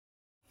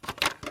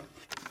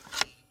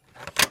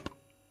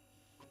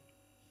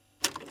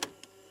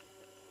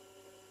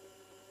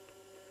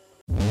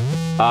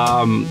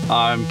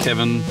I'm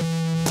Kevin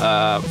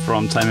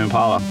from Tame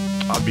Impala.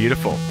 Oh,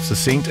 beautiful,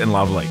 succinct and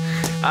lovely.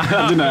 I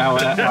don't know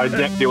how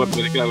depth you want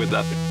me to go with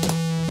that.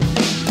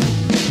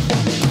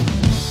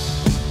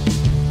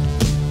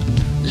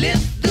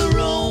 Lift the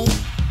room,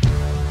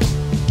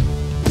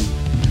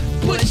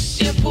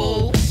 push your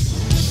pull.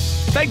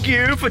 Thank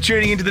you for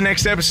tuning into the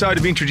next episode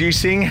of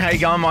Introducing. How you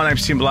going? My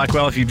name's Tim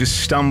Blackwell. If you've just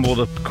stumbled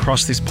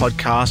across this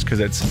podcast because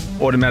it's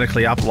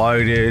automatically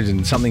uploaded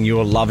and something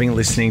you're loving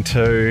listening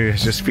to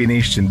has just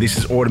finished and this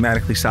has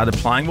automatically started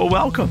playing, well,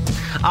 welcome.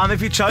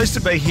 If you chose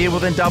to be here, well,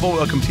 then double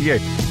welcome to you.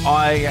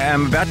 I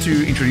am about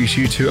to introduce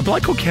you to a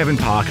bloke called Kevin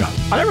Parker.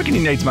 I don't reckon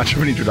he needs much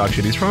of an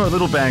introduction. He's from a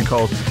little band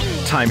called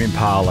Tame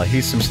Impala.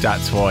 Here's some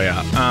stats for you.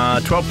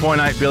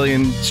 12.8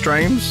 billion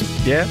streams.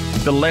 Yeah.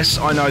 The less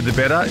I know, the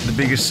better. The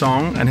biggest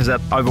song and has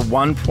had over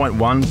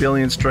 1.1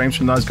 billion streams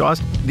from those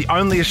guys. The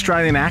only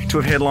Australian act to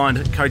have headlined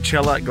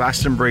Coachella,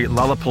 Glastonbury,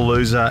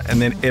 Lollapalooza, and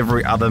then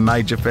every other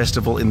major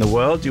festival in the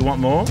world. Do you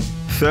want more?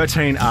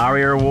 13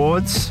 ARIA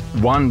Awards,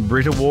 1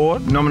 Brit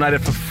Award,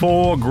 nominated for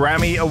 4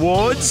 Grammy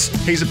Awards.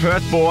 He's a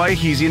Perth boy.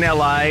 He's in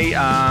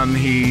LA.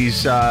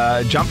 He's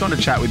jumped on to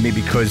chat with me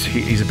because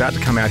he's about to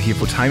come out here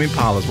for Tame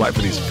Impala's wait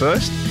for his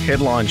first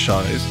headline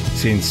shows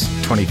since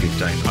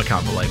 2015. I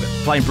can't believe it.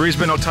 Playing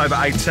Brisbane, October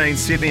 18,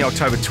 Sydney,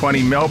 October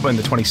 20, Melbourne,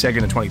 the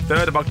 22nd and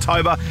 23rd of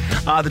October,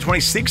 the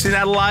 26th in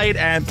Adelaide,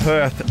 and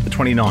Perth, the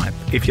 29th.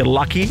 If you're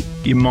lucky,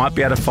 you might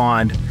be able to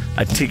find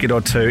a ticket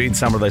or two in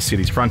some of those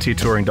cities.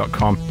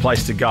 Frontiertouring.com,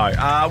 place to go.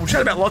 We'll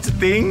chat about lots of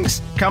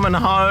things, coming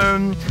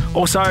home.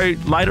 Also,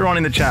 later on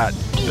in the chat,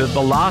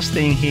 the last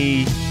thing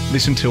he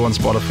listened to on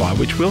Spotify,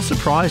 which will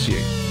surprise you.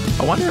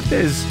 I wonder if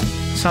there's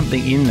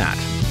something in that.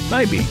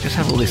 Maybe. Just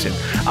have a listen.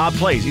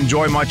 Please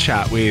enjoy my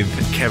chat with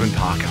Kevin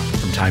Parker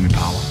from Tame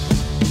Impala.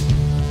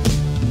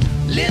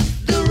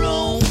 Lift the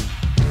room,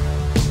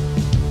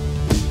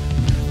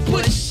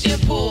 push your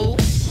pull.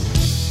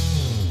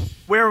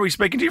 Where are we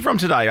speaking to you from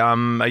today?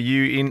 Are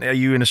you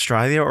in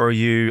Australia or are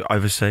you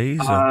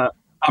overseas?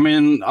 I'm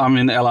in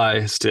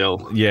LA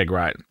still. Yeah,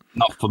 great.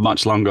 Not for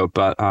much longer,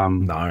 but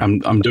No.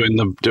 I'm doing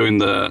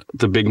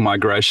the big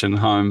migration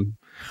home.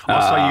 So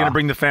you're going to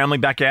bring the family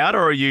back out,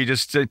 or are you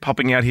just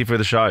popping out here for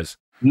the shows?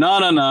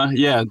 No.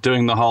 Yeah,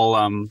 doing the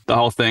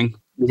whole thing,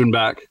 moving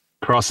back,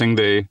 crossing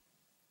the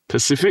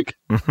Pacific.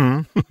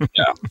 Mm-hmm.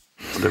 Yeah,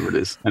 whatever it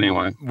is.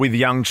 Anyway, With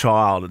young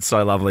child, it's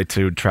so lovely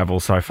to travel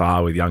so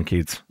far with young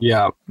kids.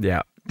 yeah.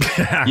 Yeah.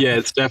 Yeah,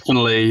 it's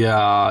definitely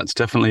a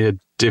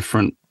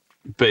different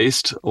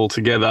beast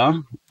altogether.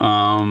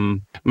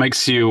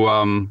 Makes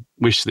you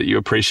wish that you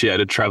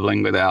appreciated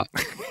traveling without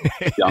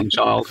a young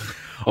child.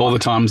 All the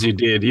times you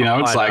did,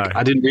 it's I know.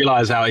 I didn't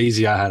realize how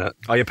easy I had it.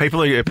 Oh yeah,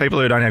 people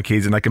who don't have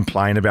kids and they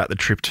complain about the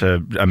trip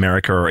to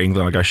America or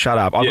England. I go, shut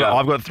up.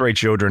 I've got 3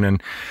 children,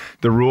 and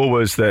the rule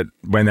was that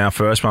when our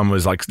first one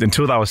was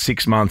until they were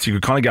 6 months, you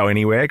could kind of go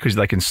anywhere because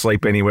they can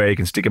sleep anywhere. You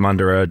can stick them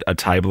under a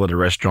table at a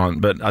restaurant.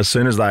 But as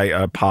soon as they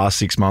are past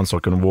 6 months or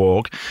can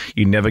walk,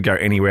 you never go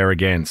anywhere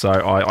again. So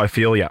I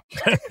feel you.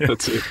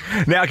 That's it.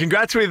 Now,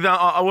 congrats with.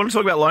 I want to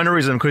talk about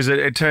Lonerism because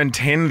it turned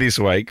 10 this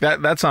week.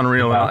 That's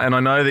unreal, Yeah. and I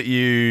know that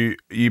you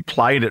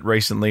played it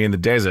recently in the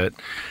desert.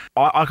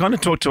 I kind of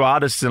talk to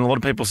artists, and a lot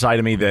of people say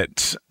to me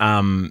that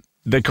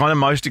they're kind of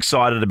most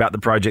excited about the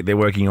project they're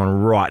working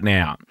on right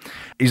now.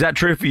 Is that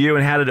true for you?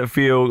 And how did it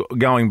feel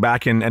going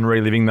back and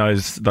reliving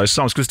those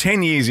songs? Because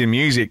 10 years in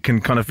music can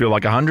kind of feel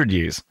like 100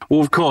 years. Well,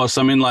 of course.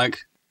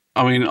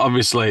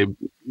 Obviously,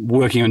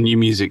 working on new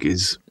music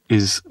is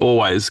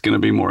always going to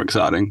be more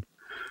exciting.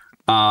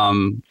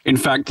 In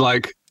fact,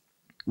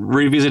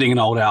 revisiting an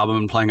old album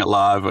and playing it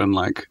live and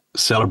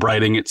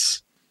celebrating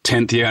its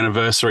 10th year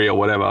anniversary or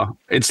whatever.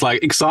 It's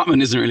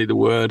excitement isn't really the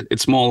word.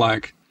 It's more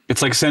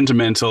it's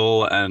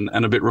sentimental and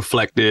a bit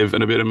reflective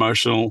and a bit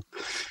emotional.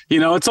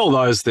 It's all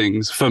those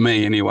things for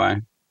me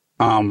anyway.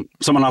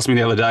 Someone asked me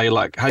the other day,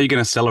 how are you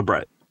going to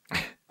celebrate?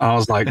 I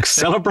was like,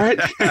 celebrate?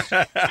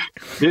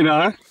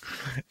 Yeah.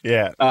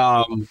 Yeah.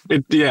 I'm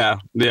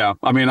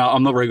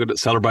not very good at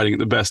celebrating at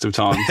the best of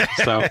times.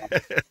 So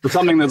for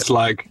something that's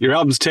your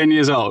album's 10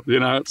 years old,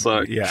 it's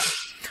Yeah.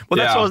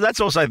 Well,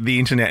 that's also the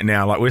internet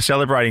now. I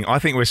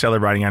think we're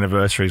celebrating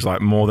anniversaries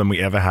more than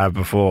we ever have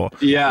before.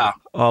 yeah.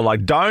 Oh,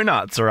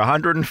 donuts are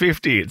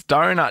 150. It's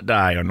donut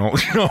day and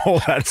all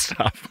that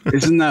stuff.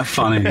 Isn't that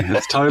funny?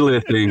 It's totally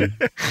a thing.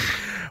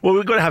 Well,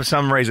 we've got to have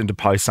some reason to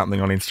post something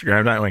on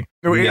Instagram, don't we?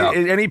 Yeah.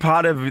 Any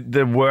part of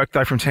the work,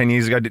 though, from 10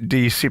 years ago, do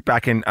you sit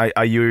back and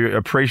are you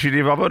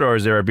appreciative of it, or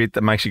is there a bit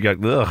that makes you go,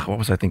 ugh, what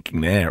was I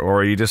thinking there?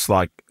 Or are you just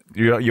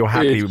you're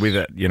happy with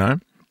it,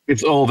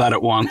 It's all that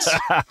at once.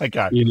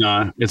 Okay.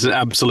 It's an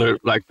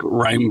absolute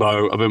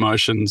rainbow of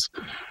emotions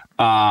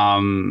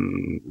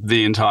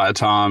the entire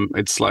time.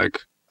 It's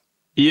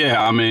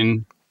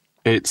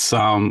it's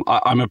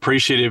I'm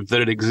appreciative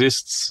that it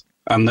exists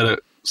and that it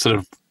sort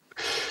of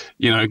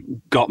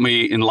got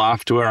me in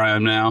life to where I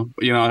am now.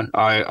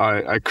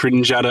 I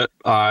cringe at it.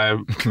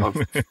 I'm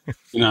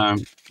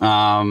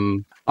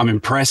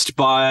impressed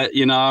by it.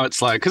 It's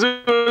because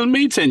it was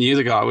me 10 years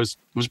ago. I was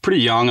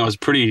pretty young. I was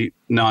pretty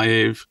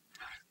naive.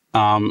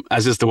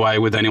 as is the way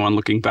with anyone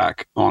looking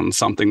back on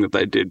something that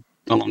they did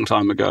a long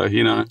time ago,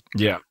 you know?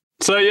 Yeah.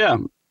 So, yeah.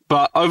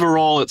 But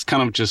overall, it's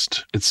kind of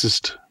just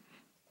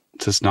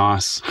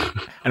nice.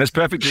 And it's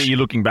perfect that you're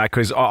looking back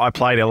because I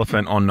played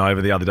Elephant on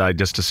Nova the other day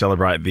just to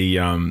celebrate the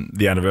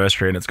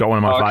anniversary, and it's got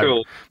one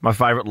of my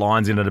favorite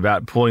lines in it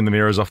about pulling the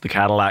mirrors off the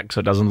Cadillac so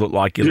it doesn't look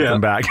like you're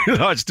looking back.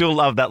 I still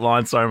love that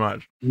line so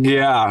much.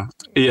 Yeah.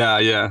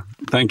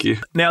 Thank you.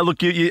 Now,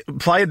 look, you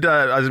played,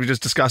 as we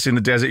just discussed, in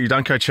the desert. You've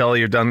done Coachella,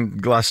 you've done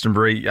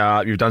Glastonbury,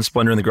 you've done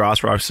Splendor in the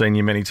Grass, where I've seen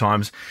you many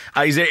times.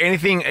 Is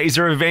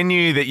there a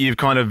venue that you've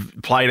kind of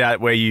played at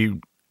where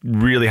you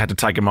really had to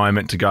take a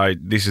moment to go,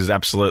 this is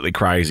absolutely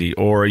crazy?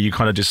 Or are you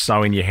kind of just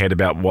so in your head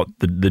about what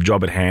the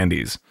job at hand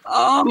is?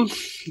 Do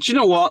you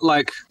know what?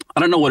 Like,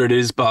 I don't know what it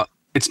is, but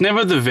it's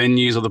never the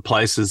venues or the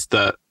places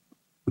that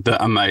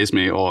amaze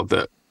me or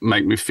that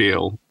make me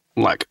feel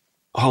like,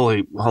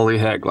 holy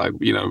heck, like,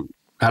 you know,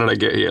 how did I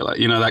get here? Like,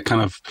 you know, that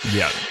kind of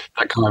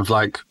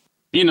like,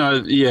 you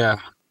know, yeah.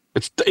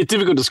 It's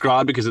difficult to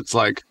describe because it's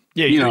like,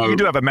 yeah, you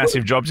do have a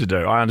massive job to do.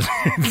 I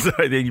understand.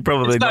 So you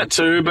probably it's that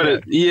too,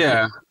 but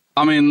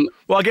I mean,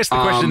 well, I guess the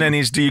question then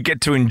is, do you get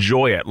to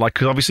enjoy it? Like,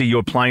 because obviously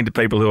you're playing to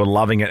people who are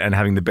loving it and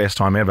having the best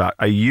time ever.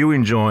 Are you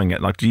enjoying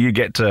it? Like, do you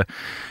get to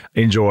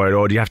enjoy it,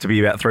 or do you have to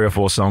be about 3 or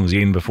 4 songs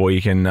in before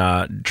you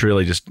can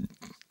truly just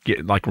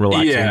get like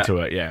relax into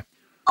it? Yeah.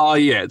 Oh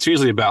yeah, it's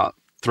usually about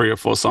 3 or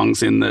 4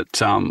 songs in that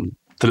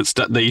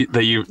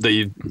that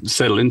you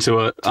settle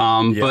into it.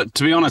 But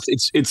to be honest,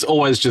 it's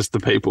always just the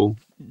people.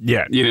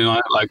 Yeah, you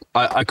know, like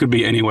I could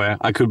be anywhere.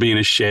 I could be in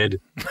a shed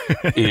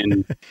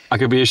in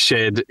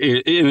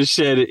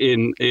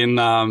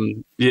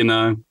you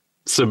know,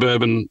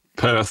 suburban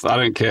Perth. I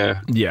don't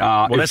care.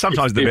 Yeah, well, that's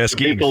sometimes the best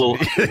gigs.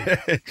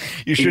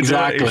 You should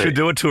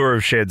do a tour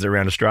of sheds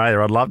around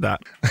Australia. I'd love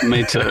that.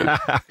 Me too.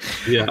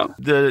 Yeah.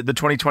 The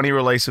 2020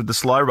 release of the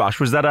Slow Rush,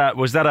 was that a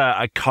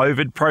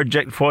COVID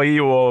project for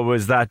you, or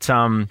was that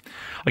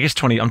I guess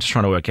 20? I'm just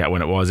trying to work out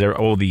when it was.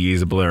 All the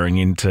years are blurring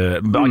into.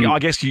 But I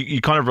guess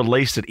you kind of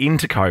released it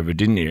into COVID,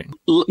 didn't you?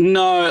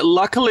 No,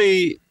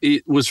 luckily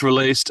it was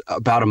released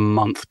about a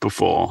month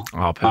before.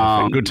 Oh,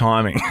 perfect. Good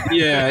timing.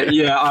 Yeah.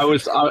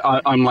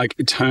 I'm like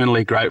eternally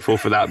grateful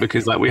for that,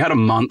 because like we had a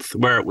month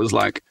where it was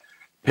like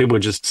people were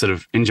just sort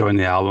of enjoying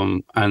the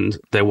album and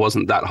there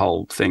wasn't that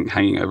whole thing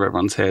hanging over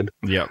everyone's head.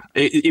 Yeah.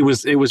 It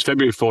was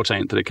February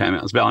 14th that it came out.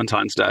 It was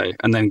Valentine's Day,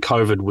 and then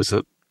COVID was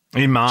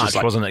in March,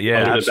 wasn't it?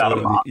 Yeah,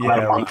 absolutely.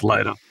 About a month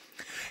later.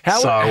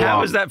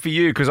 How was that for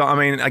you? Because I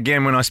mean,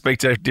 again, when I speak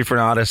to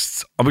different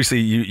artists, obviously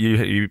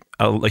you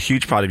a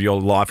huge part of your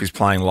life is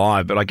playing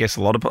live, but I guess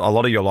a lot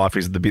of your life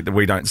is the bit that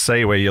we don't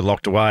see, where you're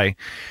locked away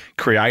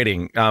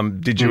creating.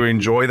 Did you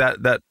enjoy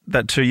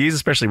that 2 years,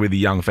 especially with the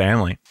young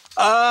family?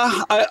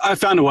 I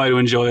found a way to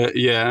enjoy it.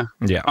 Yeah.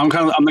 I'm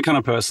the kind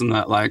of person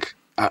that like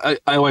I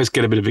always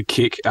get a bit of a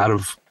kick out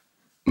of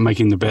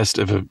making the best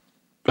of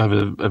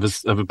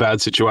a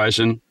bad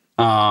situation.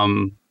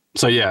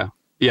 So yeah,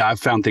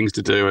 I've found things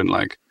to do, and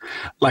like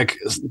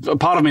a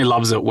part of me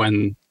loves it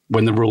when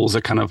the rules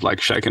are kind of like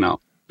shaken up,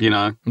 you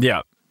know?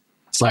 Yeah.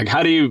 It's like,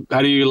 how do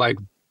you like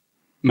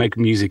make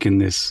music in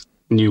this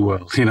new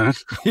world, you know?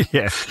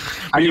 Yeah.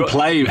 How do you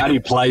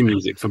play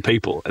music for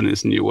people in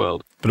this new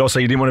world? But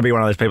also, you didn't want to be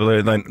one of those people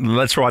who then,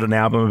 let's write an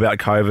album about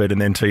COVID, and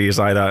then 2 years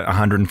later,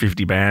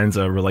 150 bands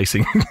are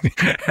releasing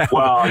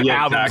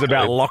albums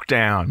about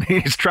lockdown.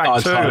 It's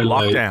track 2, totally.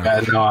 Lockdown.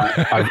 Yeah, no,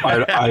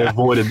 I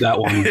avoided that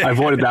one. I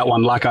avoided that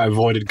one like I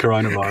avoided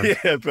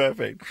coronavirus. Yeah,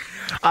 perfect.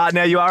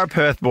 Now, you are a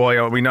Perth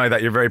boy. We know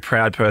that you're a very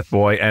proud Perth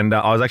boy. And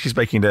I was actually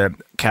speaking to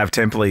Cav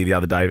Templey the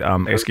other day,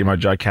 Eskimo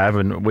Joe Cav,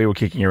 and we were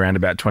kicking around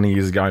about 20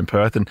 years ago in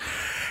Perth. And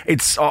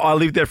I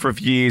lived there for a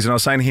few years, and I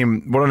was saying to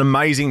him, what an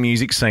amazing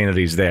music scene it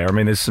is there. I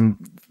mean, there's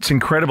it's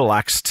incredible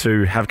acts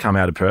to have come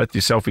out of Perth,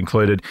 yourself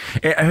included.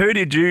 Who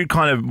did you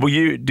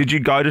did you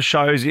go to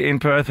shows in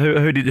Perth?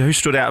 Who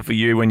stood out for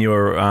you when you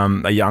were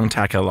a young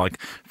tacker,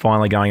 like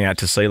finally going out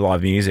to see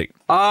live music?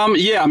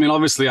 Yeah, I mean,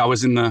 obviously I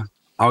was in the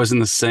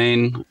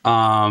scene,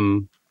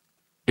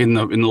 in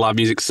the live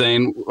music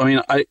scene. I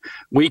mean, I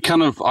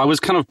was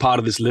kind of part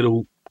of this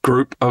little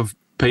group of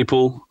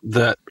people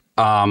that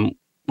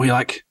we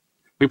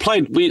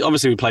played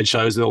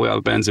shows with all the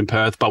other bands in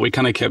Perth, but we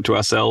kind of kept to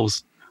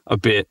ourselves a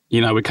bit.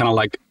 You know, we kind of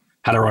like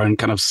had our own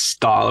kind of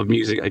style of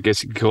music, I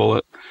guess you could call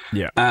it.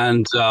 Yeah.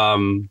 And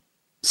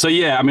so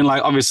yeah, I mean,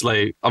 like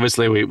obviously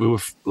we were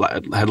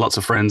like, had lots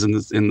of friends in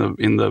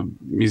the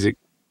music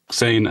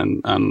scene,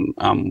 and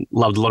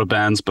loved a lot of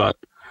bands, but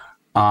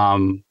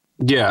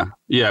yeah,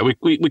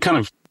 we kind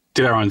of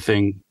did our own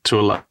thing to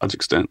a large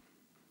extent.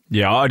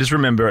 Yeah, I just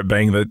remember it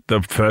being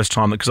the first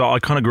time, because I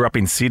kind of grew up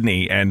in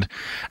Sydney, and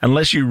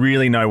unless you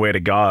really know where to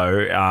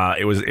go,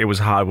 it was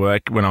hard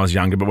work when I was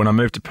younger. But when I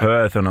moved to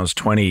Perth when I was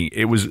 20,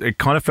 it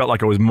kind of felt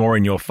like it was more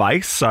in your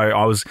face. So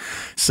I was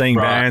seeing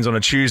bands on a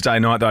Tuesday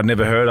night that I'd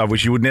never heard of,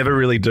 which you would never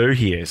really do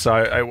here. So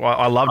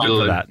I loved it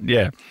for that.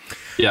 Yeah.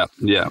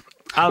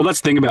 Well,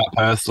 that's the thing about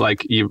Perth.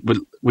 Like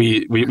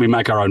we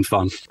make our own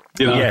fun.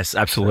 You know? Yes,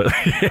 absolutely.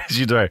 Yes,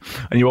 you do.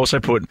 And you also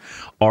put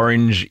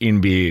orange in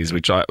beers,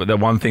 which the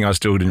one thing I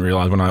still didn't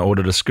realise when I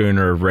ordered a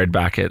schooner of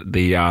Redback at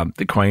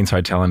the Queen's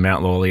Hotel in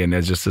Mount Lawley, and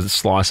there's just a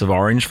slice of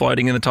orange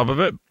floating in the top of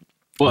it.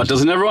 Well,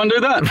 doesn't everyone do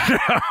that?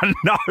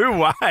 No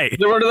way.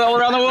 Everyone do that all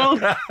around the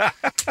world?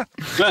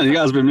 Man, you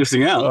guys have been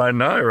missing out. I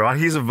know, right?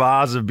 Here's a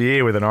vase of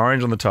beer with an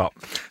orange on the top.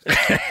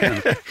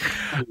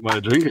 Way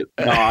to drink it.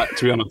 No,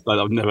 to be honest,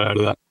 I've never heard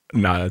of that.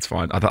 No, that's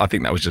fine. I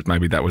think that was just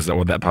maybe that was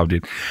what that pub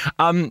did.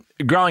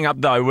 Growing up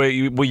though, were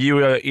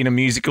you in a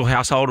musical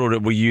household, or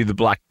were you the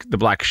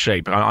black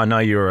sheep? I know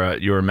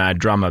you're a mad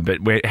drummer,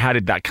 but how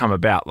did that come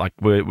about? Like,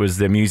 was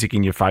there music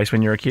in your face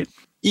when you were a kid?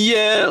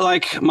 Yeah,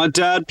 like my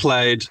dad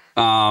played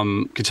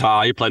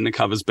guitar. He played in a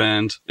covers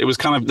band. That was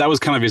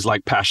kind of his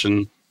like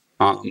passion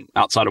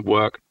outside of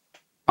work.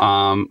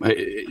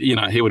 You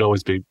know, he would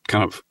always be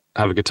kind of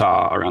have a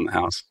guitar around the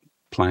house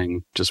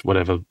playing just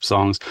whatever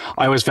songs.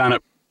 I always found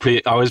it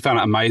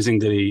amazing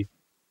that he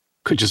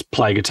could just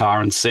play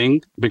guitar and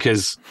sing,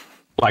 because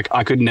like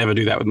I could never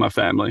do that with my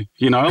family.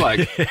 You know,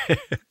 like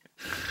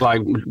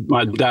like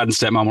my dad and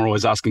stepmom were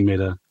always asking me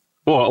to.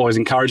 Or always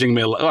encouraging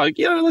me, like,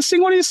 let's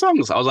sing one of your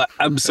songs. I was like,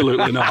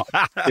 absolutely not,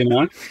 you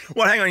know?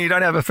 Well, hang on, you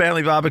don't have a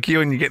family barbecue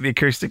and you get the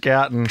acoustic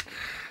out and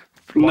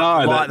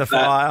light the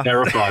fire? That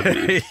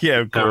terrified me.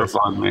 Yeah, of course.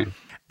 Terrified me.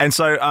 And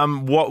so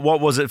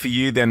what was it for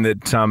you then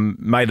that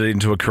made it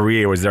into a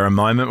career? Was there a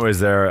moment? Was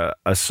there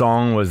a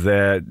song? Was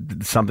there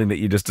something that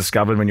you just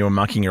discovered when you were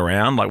mucking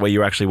around, like where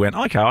you actually went,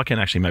 okay, I can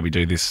actually maybe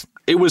do this?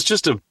 It was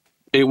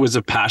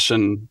a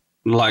passion,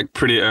 like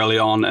pretty early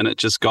on, and it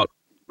just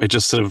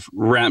sort of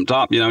ramped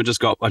up, you know, I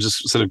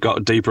just sort of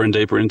got deeper and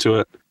deeper into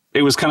it.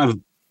 It was kind of,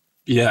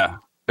 yeah.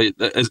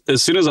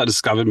 As soon as I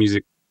discovered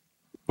music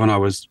when I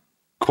was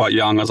quite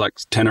young, I was like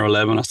 10 or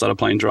 11, I started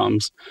playing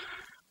drums.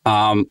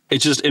 It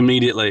just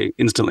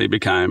instantly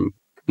became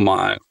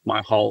my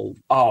whole,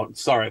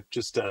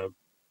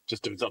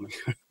 just doing something.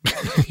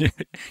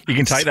 You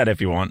can take that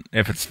if you want.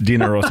 If it's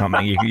dinner or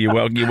something, you're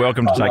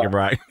welcome to take a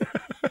break.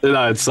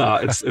 No, it's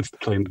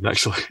clean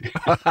actually.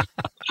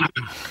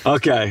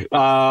 Okay,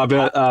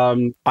 but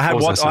I had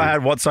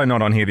What's So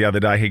Not on here the other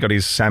day. He got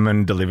his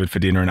salmon delivered for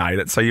dinner and ate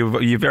it. So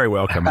you're very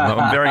welcome.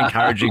 I'm very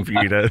encouraging for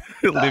you to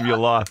live your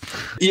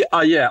life.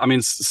 Yeah. I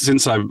mean,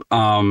 since I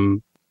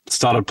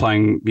started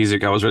playing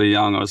music, I was really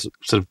young. I was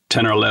sort of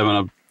 10 or 11.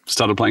 I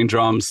started playing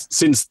drums.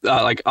 Since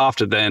like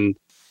after then,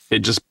 it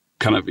just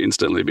kind of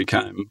instantly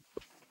became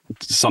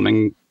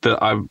something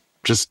that I've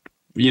just,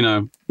 you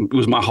know, it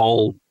was my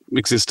whole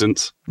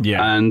existence.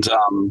 Yeah. And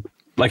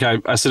like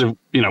I sort of,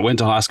 you know, went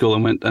to high school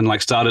and went and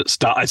like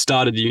I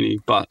started uni,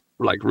 but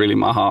like really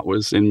my heart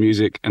was in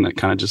music, and it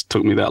kind of just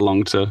took me that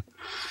long to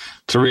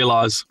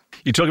realize.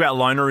 You talk about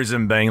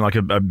Lonerism being like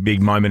a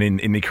big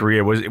moment in the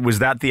career. Was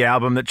that the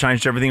album that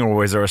changed everything, or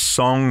was there a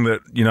song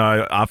that, you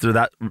know, after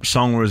that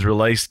song was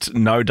released,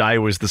 no day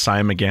was the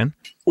same again?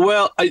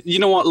 Well, you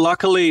know what?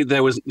 Luckily,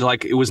 it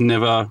was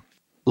never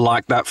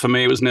like that for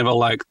me. It was never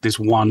like this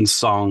one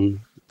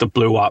song that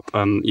blew up,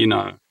 and you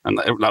know, and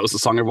that was the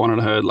song everyone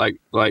had heard.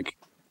 Like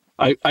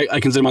I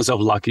consider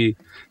myself lucky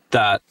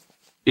that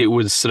it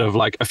was sort of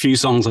like a few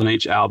songs on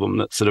each album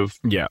that sort of,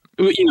 yeah,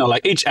 you know,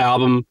 like each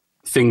album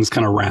things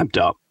kind of ramped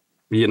up.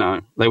 You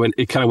know,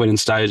 it kind of went in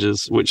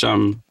stages, which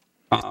I'm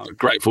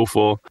grateful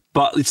for.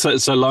 But so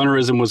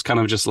Lonerism was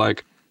kind of just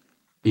like,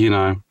 you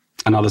know,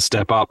 another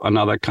step up,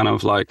 another kind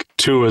of like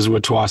tours were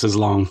twice as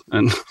long.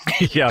 And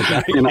yeah,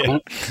 okay. You know?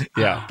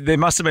 Yeah. There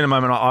must have been a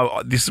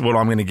moment, this is what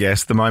I'm going to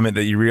guess, the moment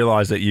that you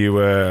realised that you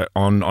were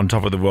on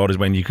top of the world is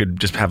when you could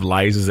just have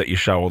lasers at your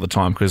show all the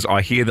time, because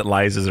I hear that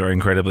lasers are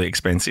incredibly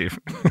expensive.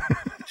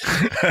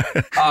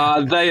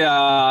 They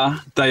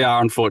are,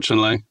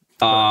 unfortunately.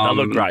 They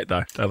look great,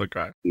 though. They look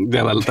great.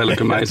 They look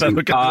amazing. They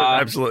look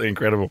absolutely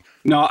incredible.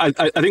 No, I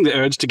think the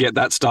urge to get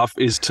that stuff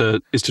is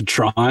to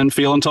try and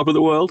feel on top of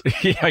the world.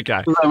 Yeah,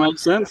 okay. Does that make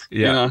sense?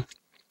 Yeah. You know?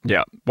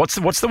 Yeah.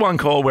 What's the one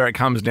called where it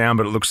comes down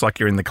but it looks like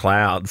you're in the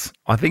clouds?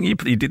 I think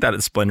you did that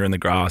at Splendour in the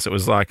Grass. It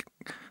was like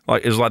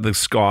the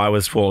sky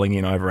was falling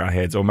in over our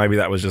heads, or maybe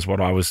that was just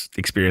what I was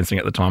experiencing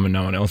at the time and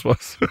no one else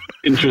was.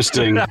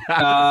 Interesting.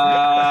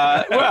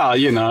 Well,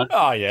 you know.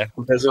 Oh yeah.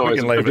 There's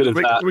always a bit of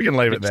that. We can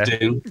leave it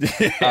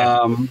there.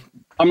 Yeah.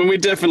 I mean, we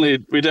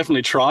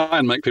definitely try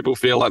and make people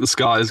feel like the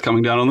sky is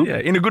coming down on them. Yeah,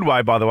 in a good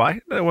way, by the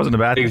way. That wasn't a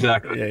bad thing.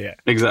 Exactly. Yeah.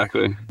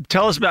 Exactly.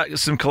 Tell us about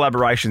some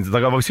collaborations.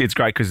 Like, obviously, it's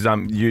great because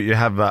you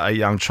have a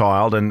young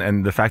child,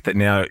 and the fact that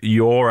now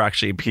you're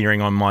actually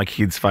appearing on my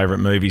kids' favourite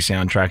movie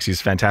soundtracks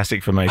is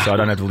fantastic for me. So I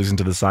don't have to listen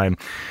to the same,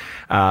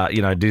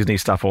 Disney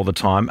stuff all the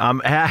time.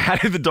 How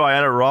did the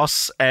Diana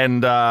Ross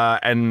and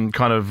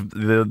kind of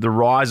the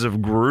rise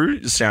of Gru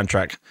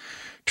soundtrack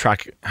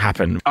track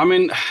happen? I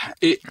mean,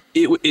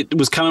 it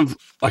was kind of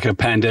like a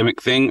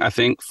pandemic thing, I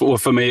think.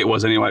 For me, it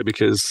was anyway,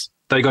 because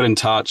they got in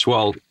touch.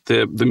 Well,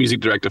 the music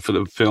director for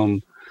the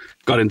film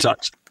got in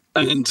touch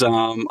and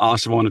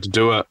asked if I wanted to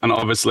do it. And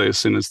obviously, as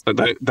soon as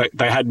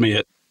they had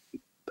me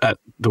at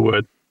the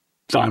word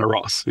Diana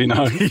Ross, you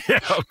know.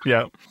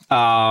 Yeah.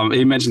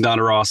 He mentioned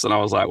Diana Ross, and I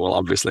was like, well,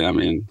 obviously I'm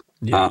in.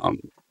 Yeah.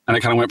 And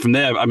it kind of went from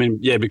there. I mean,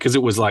 yeah, because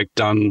it was like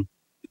done,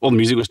 all the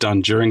music was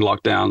done during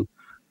lockdown.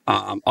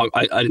 I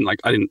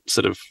didn't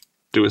sort of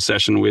do a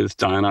session with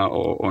Diana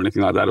or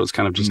anything like that. It was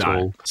kind of just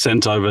all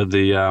sent over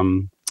the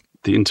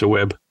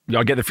interweb.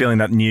 I get the feeling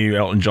that new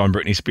Elton John,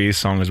 Britney Spears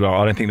song as well.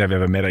 I don't think they've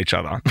ever met each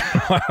other.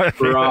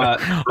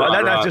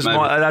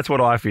 That's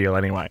what I feel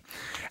anyway.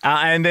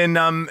 And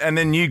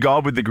then New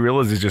God with the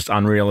Gorillaz is just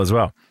unreal as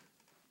well.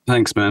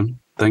 Thanks, man.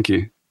 Thank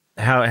you.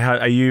 How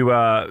are you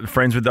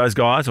friends with those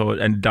guys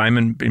and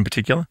Damon in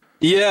particular?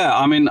 Yeah,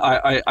 I mean,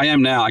 I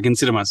am now. I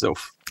consider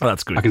myself. Oh,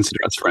 that's good. I consider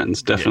us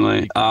friends,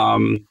 definitely. Yeah.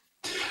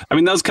 I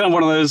mean, that was kind of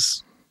one of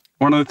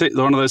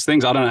those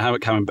things. I don't know how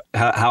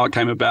it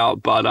came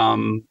about, but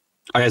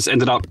I guess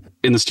ended up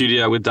in the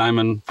studio with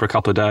Damon for a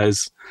couple of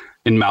days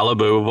in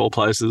Malibu, of all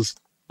places,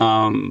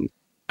 and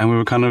we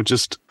were kind of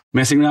just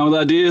messing around with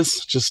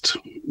ideas, just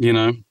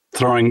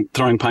throwing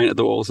paint at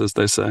the walls, as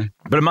they say.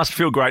 But it must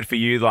feel great for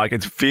you. Like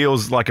it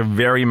feels like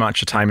very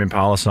much a Tame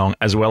Impala song,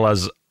 as well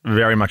as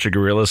very much a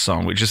Gorillaz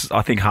song, which is,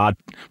 I think, hard.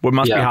 Well, it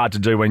must be hard to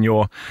do when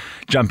you're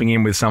jumping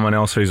in with someone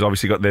else who's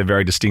obviously got their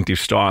very distinctive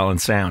style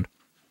and sound.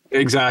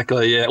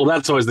 Exactly. Yeah. Well,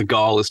 that's always the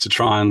goal, is to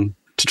try and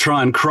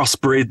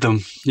crossbreed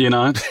them.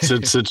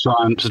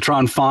 to try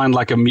and find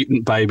like a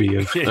mutant baby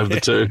of the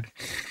two.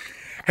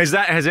 Has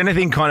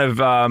anything kind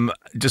of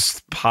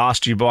just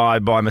passed you by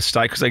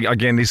mistake? Because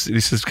again,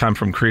 this has come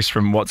from Chris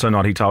from What's or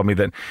Not. He told me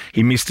that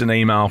he missed an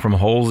email from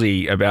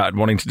Halsey about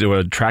wanting to do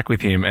a track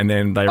with him, and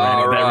then they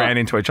ran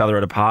into each other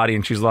at a party,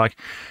 and she's like,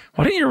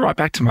 "Why didn't you write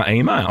back to my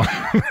email?"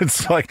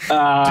 It's like,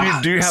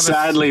 do you have?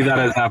 Sadly, that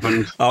has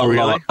happened. Oh,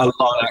 really? A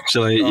lot,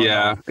 actually.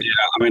 Yeah.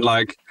 I mean,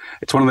 like,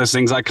 it's one of those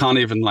things I can't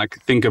even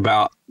like think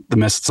about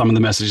some of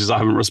the messages I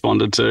haven't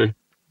responded to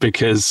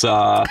because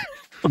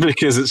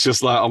it's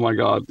just like, oh my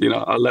God,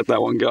 I let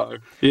that one go.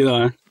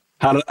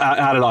 How did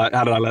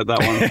I let that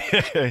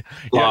one?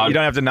 Yeah, you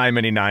don't have to name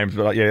any names,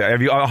 but yeah,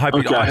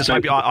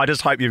 I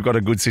just hope you've got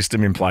a good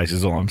system in place,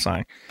 is all I'm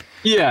saying.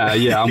 Yeah,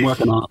 I'm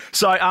working on it.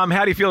 So, how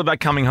do you feel about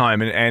coming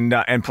home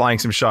and playing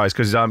some shows?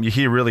 Because you're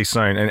here really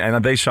soon,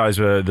 and these shows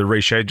were the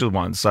rescheduled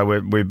ones. So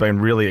we've been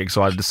really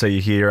excited to see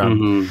you here.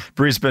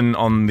 Brisbane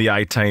on the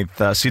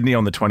 18th, Sydney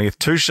on the 20th,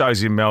 2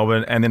 shows in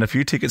Melbourne, and then a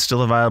few tickets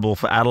still available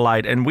for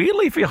Adelaide, and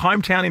weirdly for your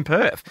hometown in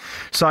Perth.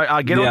 So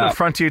get on to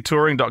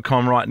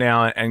frontiertouring.com right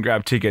now and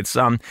grab tickets.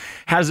 How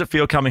does it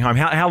feel coming home?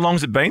 How long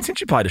has it been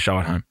since you played a show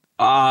at home?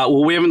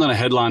 Well, we haven't done a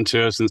headline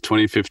tour since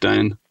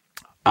 2015.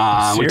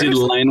 We did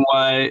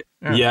Laneway.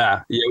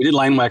 Yeah, we did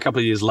Laneway a couple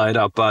of years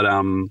later, but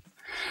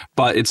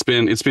it's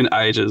been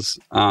ages.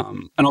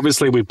 And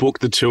obviously we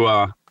booked the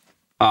tour.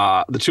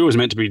 The tour was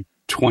meant to be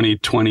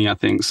 2020, I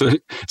think. So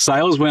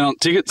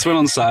tickets went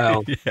on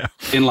sale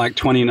in like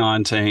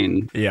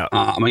 2019. Yeah,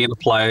 I'm going to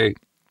play.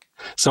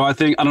 So I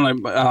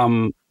don't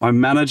know. My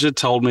manager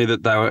told me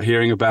that they were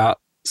hearing about.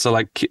 So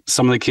like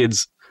some of the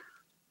kids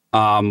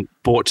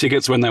bought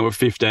tickets when they were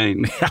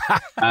 15,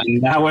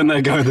 and now when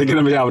they go, they're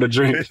going to be able to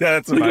drink.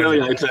 That's really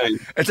 18.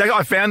 It's like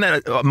I found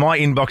that my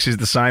inbox is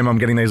the same. I'm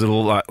getting these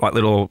little like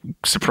little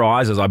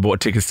surprises. I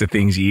bought tickets to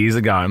things years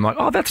ago. I'm like,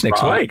 oh, that's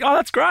next week. Oh,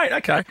 that's great.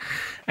 Okay,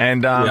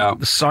 and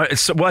so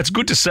it's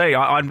good to see.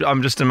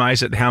 I'm just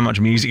amazed at how much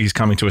music is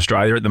coming to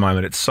Australia at the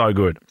moment. It's so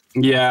good.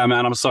 Yeah,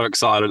 man, I'm so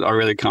excited. I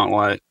really can't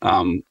wait.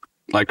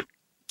 Like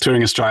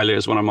touring Australia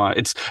is one of my.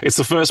 It's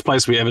the first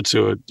place we ever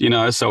toured.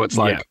 So it's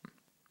like. Yeah.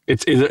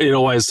 It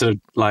always sort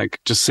of like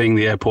just seeing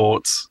the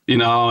airports,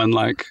 and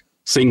like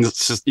seeing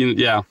just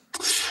the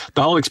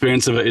whole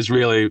experience of it is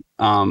really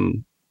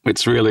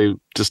it's really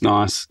just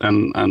nice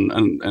and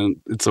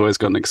it's always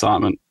got an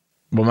excitement.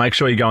 Well, make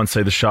sure you go and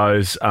see the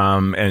shows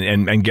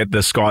and get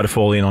the sky to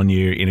fall in on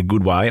you in a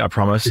good way, I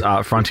promise.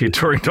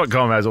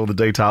 Frontiertouring.com has all the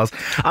details.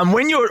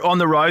 When you're on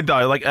the road,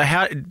 though, like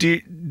how do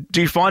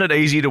you find it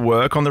easy to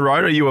work on the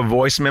road? Are you a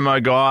voice memo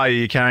guy? Are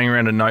you carrying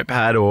around a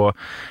notepad? Or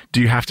do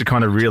you have to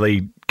kind of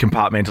really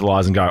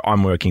compartmentalize and go,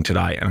 I'm working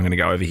today and I'm going to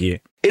go over here?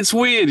 It's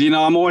weird.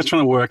 I'm always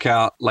trying to work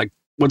out, like,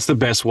 what's the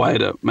best way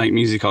to make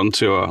music on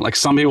tour? Like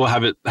some people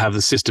have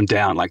the system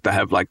down, like they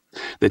have like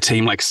their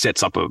team like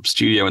sets up a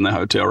studio in their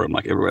hotel room,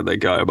 like everywhere they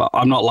go. But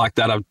I'm not like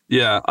that. I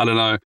don't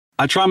know.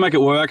 I try and make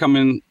it work. I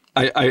mean,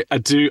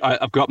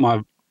 I've got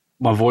my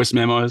voice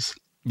memos.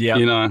 Yeah.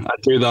 I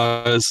do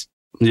those.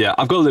 Yeah.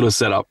 I've got a little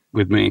setup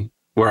with me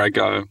where I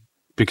go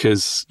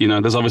because,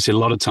 there's obviously a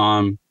lot of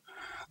time.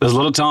 There's a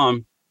lot of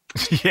time.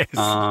 Yes.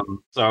 I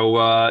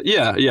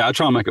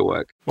try and make it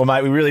work. Well,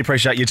 mate, we really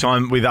appreciate your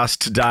time with us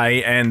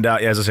today, and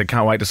as I said,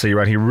 can't wait to see you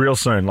right here real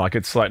soon. Like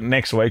it's like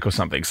next week or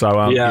something.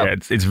 So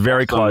it's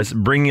very close.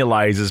 Bring your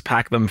lasers,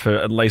 pack them for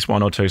at least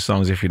 1 or 2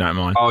 songs if you don't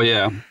mind. Oh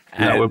yeah.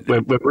 Yeah,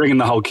 we're bringing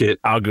the whole kit.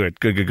 Oh,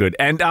 good.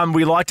 And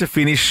we like to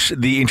finish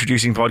the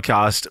introducing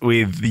podcast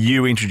with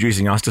you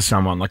introducing us to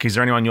someone. Like, is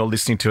there anyone you're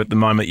listening to at the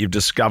moment you've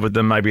discovered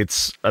them? Maybe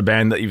it's a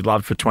band that you've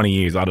loved for 20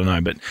 years. I don't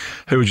know, but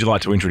who would you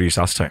like to introduce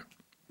us to?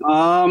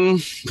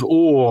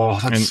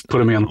 That's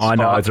putting me on the spot. I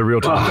know it's a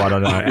real tough one. I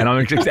know, and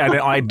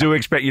I do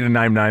expect you to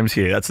name names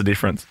here. That's the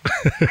difference.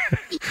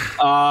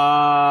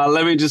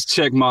 Let me just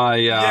check my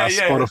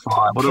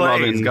Spotify. What have I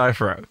Please been? go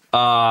for it.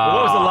 Well,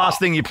 what was the last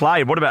thing you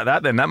played? What about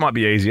that then? That might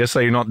be easier, so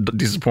you're not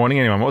disappointing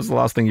anyone. What was the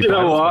last thing you You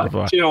played? know on what?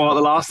 Spotify? Do you know what?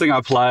 The last thing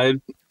I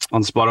played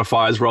on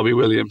Spotify is Robbie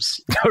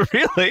Williams.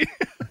 Really?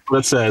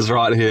 That says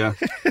right here.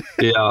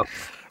 Yeah.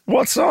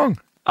 What song?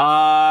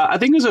 I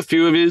think there's a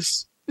few of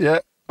his. Yeah.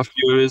 A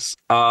few of his.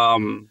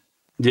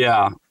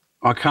 Yeah.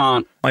 I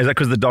can't. Oh, is that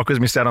because the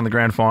Dockers missed out on the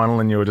grand final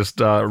and you were just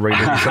reading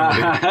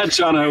something?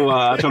 trying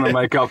to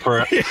make up for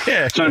it.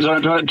 Yeah. Trying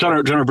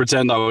to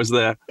pretend I was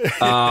there.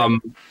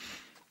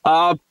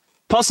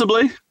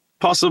 Possibly.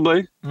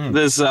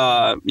 There's there's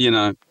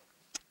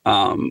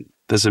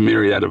a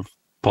myriad of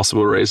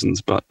possible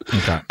reasons, but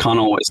can't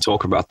always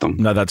talk about them.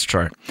 No, that's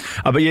true.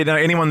 But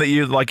anyone that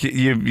you like,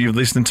 you've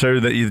listened to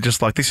that you're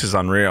just like, this is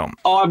unreal.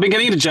 Oh, I've been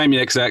getting into Jamie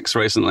XX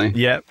recently.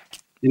 Yeah.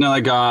 You know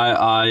that guy?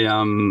 I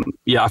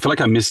feel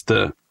like I missed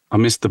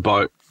the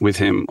boat with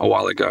him a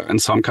while ago,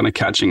 and so I'm kind of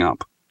catching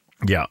up.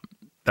 Yeah.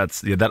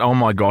 That Oh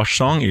My Gosh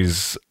song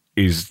is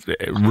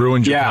it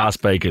ruined your car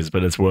speakers,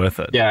 but it's worth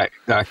it. Yeah,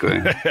 exactly.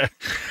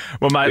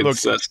 Well, mate,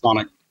 It's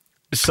sonic.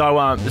 so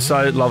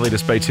lovely to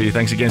speak to you.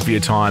 Thanks again for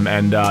your time,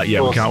 and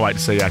we can't wait to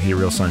see you out here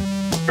real soon.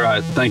 All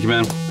right, thank you,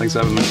 man. Thanks for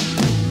having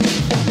me.